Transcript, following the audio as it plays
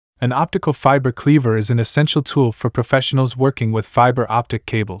An optical fiber cleaver is an essential tool for professionals working with fiber optic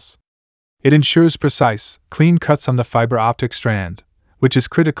cables. It ensures precise, clean cuts on the fiber optic strand, which is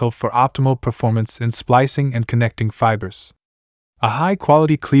critical for optimal performance in splicing and connecting fibers. A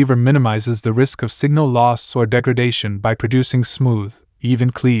high-quality cleaver minimizes the risk of signal loss or degradation by producing smooth,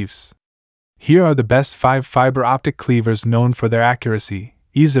 even cleaves. Here are the best 5 fiber optic cleavers known for their accuracy,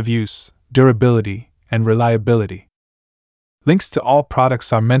 ease of use, durability, and reliability. Links to all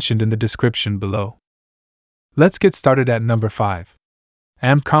products are mentioned in the description below. Let's get started at number 5.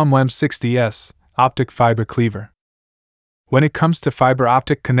 Ampcom WAM-60S Optic Fiber Cleaver. When it comes to fiber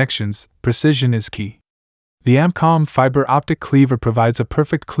optic connections, precision is key. The Ampcom fiber optic cleaver provides a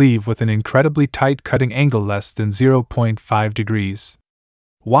perfect cleave with an incredibly tight cutting angle less than 0.5 degrees.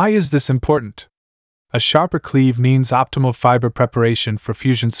 Why is this important? A sharper cleave means optimal fiber preparation for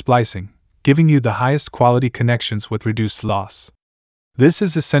fusion splicing, giving you the highest quality connections with reduced loss. This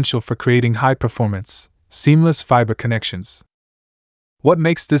is essential for creating high-performance, seamless fiber connections. What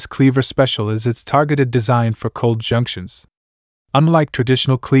makes this cleaver special is its targeted design for cold junctions. Unlike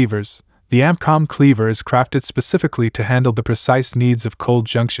traditional cleavers, the Ampcom cleaver is crafted specifically to handle the precise needs of cold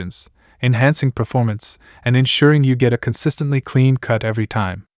junctions, enhancing performance and ensuring you get a consistently clean cut every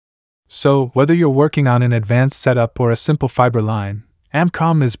time. So, whether you're working on an advanced setup or a simple fiber line,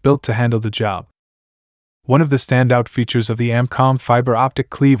 Ampcom is built to handle the job. One of the standout features of the Ampcom fiber optic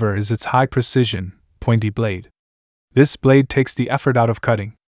cleaver is its high-precision, pointy blade. This blade takes the effort out of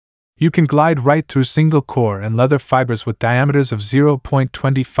cutting. You can glide right through single-core and leather fibers with diameters of 0.25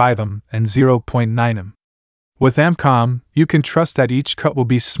 mm and 0.9 mm. With Ampcom, you can trust that each cut will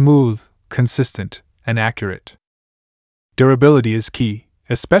be smooth, consistent, and accurate. Durability is key,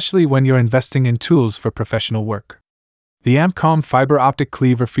 especially when you're investing in tools for professional work. The Ampcom fiber optic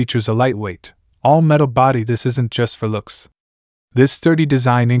cleaver features a lightweight, all-metal body. This isn't just for looks. This sturdy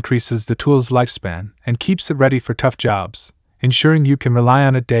design increases the tool's lifespan and keeps it ready for tough jobs, ensuring you can rely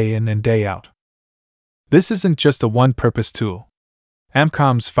on it day in and day out. This isn't just a one-purpose tool.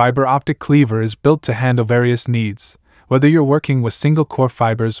 Ampcom's fiber optic cleaver is built to handle various needs, whether you're working with single-core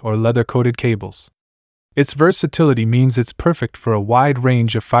fibers or leather-coated cables. Its versatility means it's perfect for a wide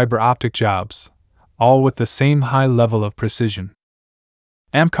range of fiber optic jobs, all with the same high level of precision.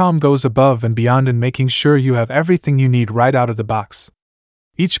 Ampcom goes above and beyond in making sure you have everything you need right out of the box.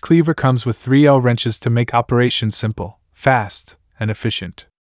 Each cleaver comes with 3 L-wrenches to make operation simple, fast, and efficient.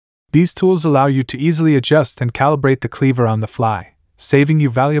 These tools allow you to easily adjust and calibrate the cleaver on the fly, saving you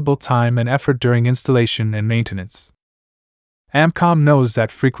valuable time and effort during installation and maintenance. Ampcom knows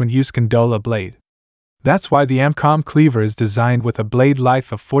that frequent use can dull a blade. That's why the Ampcom cleaver is designed with a blade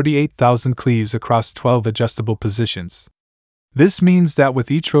life of 48,000 cleaves across 12 adjustable positions. This means that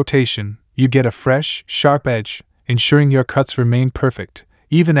with each rotation, you get a fresh, sharp edge, ensuring your cuts remain perfect,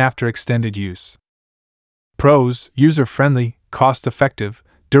 even after extended use. Pros: user-friendly, cost-effective,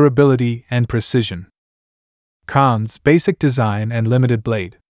 durability, and precision. Cons: basic design and limited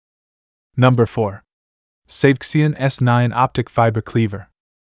blade. Number 4. Saivxian S09 Optic Fiber Cleaver.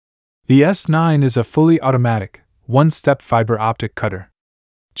 The S9 is a fully automatic, one-step fiber optic cutter.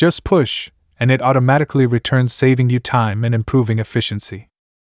 Just push, and it automatically returns, saving you time and improving efficiency.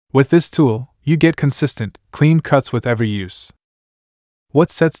 With this tool, you get consistent, clean cuts with every use.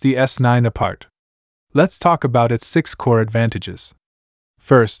 What sets the S9 apart? Let's talk about its 6 core advantages.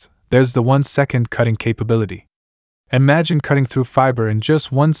 First, there's the 1-second cutting capability. Imagine cutting through fiber in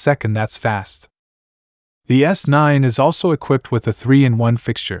just 1 second. That's fast. The S9 is also equipped with a 3-in-1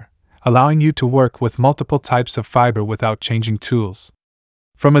 fixture, allowing you to work with multiple types of fiber without changing tools.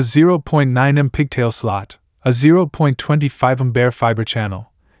 From a 0.9 mm pigtail slot, a 0.25 mm bare fiber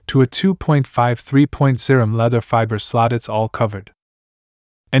channel, to a 2.5 3.0 mm leather fiber slot, it's all covered.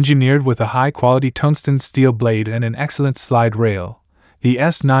 Engineered with a high-quality tungsten steel blade and an excellent slide rail, the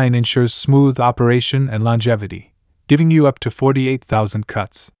S9 ensures smooth operation and longevity, giving you up to 48,000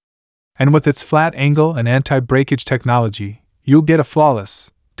 cuts. And with its flat angle and anti-breakage technology, you'll get a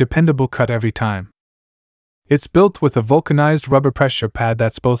flawless, dependable cut every time. It's built with a vulcanized rubber pressure pad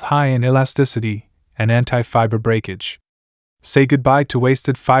that's both high in elasticity and anti-fiber breakage. Say goodbye to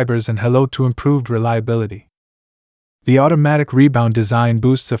wasted fibers and hello to improved reliability. The automatic rebound design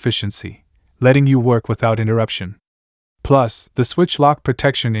boosts efficiency, letting you work without interruption. Plus, the switch lock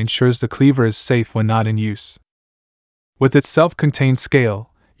protection ensures the cleaver is safe when not in use. With its self-contained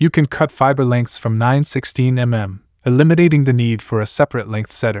scale, you can cut fiber lengths from 9/16 mm, eliminating the need for a separate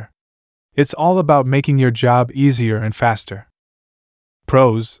length setter. It's all about making your job easier and faster.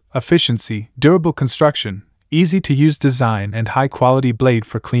 Pros: efficiency, durable construction, easy-to-use design, and high-quality blade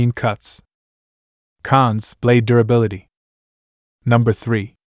for clean cuts. Cons: blade durability. Number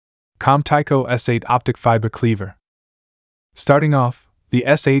 3. Comptyco S-08 Optic Fiber Cleaver. Starting off, the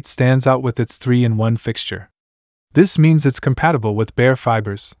S-08 stands out with its 3-in-1 fixture. This means it's compatible with bare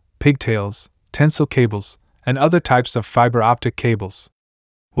fibers, pigtails, tensile cables, and other types of fiber optic cables.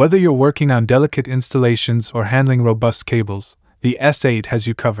 Whether you're working on delicate installations or handling robust cables, the S-08 has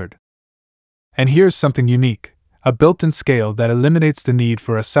you covered. And here's something unique, a built-in scale that eliminates the need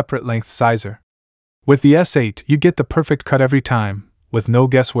for a separate length sizer. With the S-08, you get the perfect cut every time, with no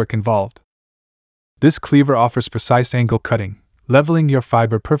guesswork involved. This cleaver offers precise angle cutting, leveling your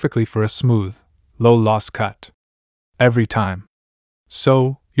fiber perfectly for a smooth, low-loss cut. Every time.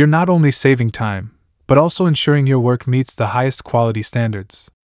 So, you're not only saving time, but also ensuring your work meets the highest quality standards.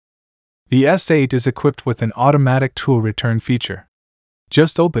 The S-08 is equipped with an automatic tool return feature.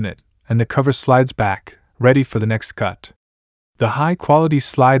 Just open it, and the cover slides back, ready for the next cut. The high-quality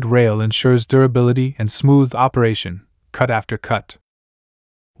slide rail ensures durability and smooth operation, cut after cut.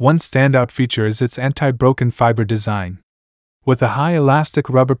 One standout feature is its anti-broken fiber design. With a high elastic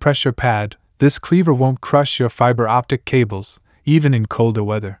rubber pressure pad, this cleaver won't crush your fiber optic cables, even in colder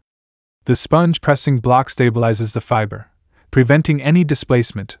weather. The sponge pressing block stabilizes the fiber, preventing any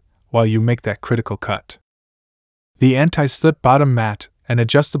displacement while you make that critical cut. The anti-slip bottom mat and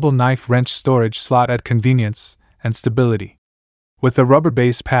adjustable knife wrench storage slot add convenience and stability. With a rubber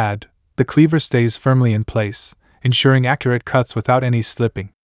base pad, the cleaver stays firmly in place, ensuring accurate cuts without any slipping.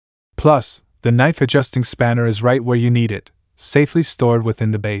 Plus, the knife adjusting spanner is right where you need it, safely stored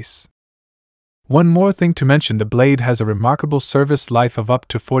within the base. One more thing to mention, the blade has a remarkable service life of up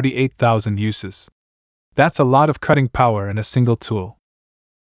to 48,000 uses. That's a lot of cutting power in a single tool.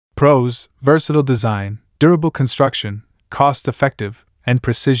 Pros: versatile design, durable construction, cost-effective, and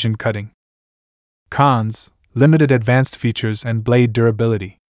precision cutting. Cons: limited advanced features and blade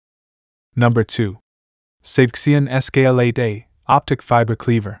durability. Number 2. Saivxian SKL-8A Optic Fiber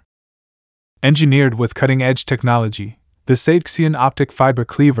Cleaver. Engineered with cutting-edge technology, the Saivxian Optic Fiber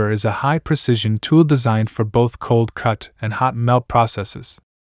Cleaver is a high-precision tool designed for both cold cut and hot melt processes.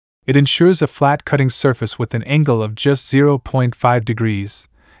 It ensures a flat cutting surface with an angle of just 0.5 degrees,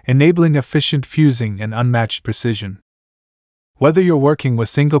 enabling efficient fusing and unmatched precision. Whether you're working with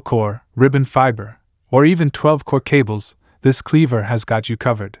single-core, ribbon fiber, or even 12-core cables, this cleaver has got you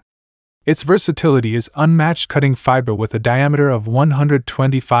covered. Its versatility is unmatched, cutting fiber with a diameter of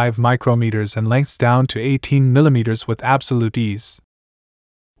 125 micrometers and lengths down to 18 millimeters with absolute ease.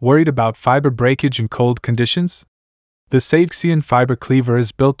 Worried about fiber breakage in cold conditions? The Saivxian Fiber Cleaver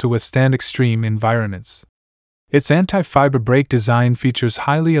is built to withstand extreme environments. Its anti-fiber break design features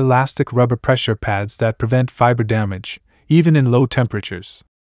highly elastic rubber pressure pads that prevent fiber damage, even in low temperatures.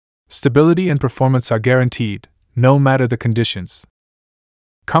 Stability and performance are guaranteed, no matter the conditions.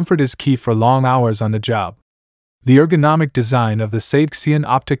 Comfort is key for long hours on the job. The ergonomic design of the Saivxian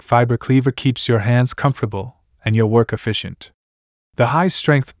Optic Fiber Cleaver keeps your hands comfortable and your work efficient. The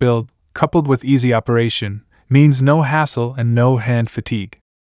high-strength build, coupled with easy operation, means no hassle and no hand fatigue.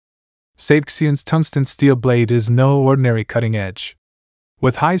 Saivxian's tungsten steel blade is no ordinary cutting edge.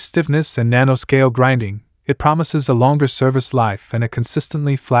 With high stiffness and nanoscale grinding, it promises a longer service life and a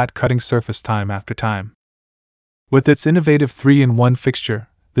consistently flat cutting surface time after time. With its innovative 3-in-1 fixture,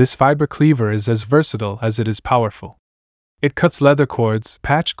 this fiber cleaver is as versatile as it is powerful. It cuts leather cords,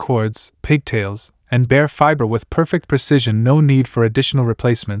 patch cords, pigtails, and bare fiber with perfect precision, no need for additional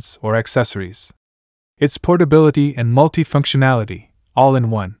replacements or accessories. Its portability and multifunctionality, all in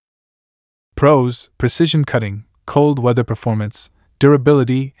one. Pros: precision cutting, cold weather performance,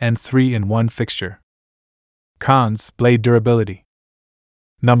 durability, and 3-in-1 fixture. Cons: blade durability.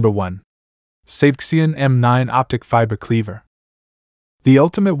 Number 1. Saivxian M9 Optic Fiber Cleaver. The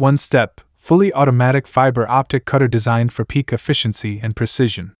ultimate one-step, fully automatic fiber optic cutter designed for peak efficiency and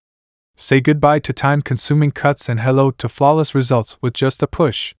precision. Say goodbye to time-consuming cuts and hello to flawless results with just a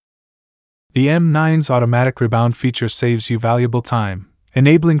push. The M9's automatic rebound feature saves you valuable time,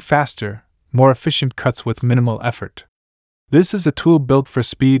 enabling faster, more efficient cuts with minimal effort. This is a tool built for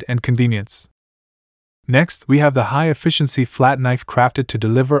speed and convenience. Next, we have the high-efficiency flat knife crafted to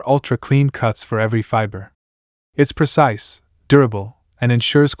deliver ultra-clean cuts for every fiber. It's precise, durable, and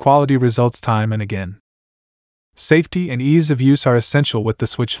ensures quality results time and again. Safety and ease of use are essential with the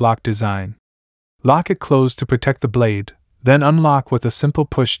switch lock design. Lock it closed to protect the blade, then unlock with a simple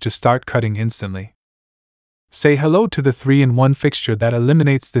push to start cutting instantly. Say hello to the 3-in-1 fixture that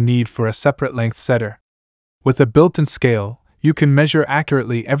eliminates the need for a separate length setter. With a built-in scale, you can measure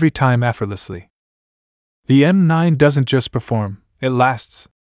accurately every time effortlessly. The M9 doesn't just perform, it lasts.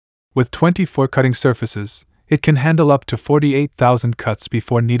 With 24 cutting surfaces, it can handle up to 48,000 cuts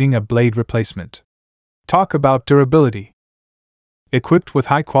before needing a blade replacement. Talk about durability. Equipped with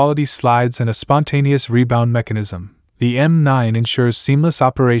high-quality slides and a spontaneous rebound mechanism, the M9 ensures seamless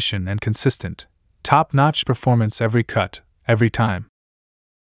operation and consistent, top-notch performance every cut, every time.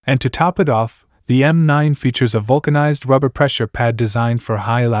 And to top it off, the M9 features a vulcanized rubber pressure pad designed for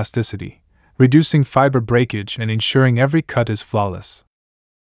high elasticity, reducing fiber breakage and ensuring every cut is flawless.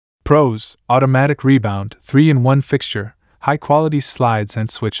 Pros: automatic rebound, 3-in-1 fixture, high-quality slides and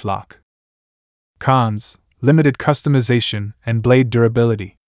switch lock. Cons: limited customization and blade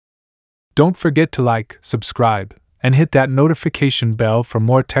durability. Don't forget to like, subscribe, and hit that notification bell for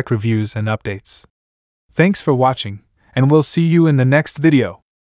more tech reviews and updates. Thanks for watching, and we'll see you in the next video.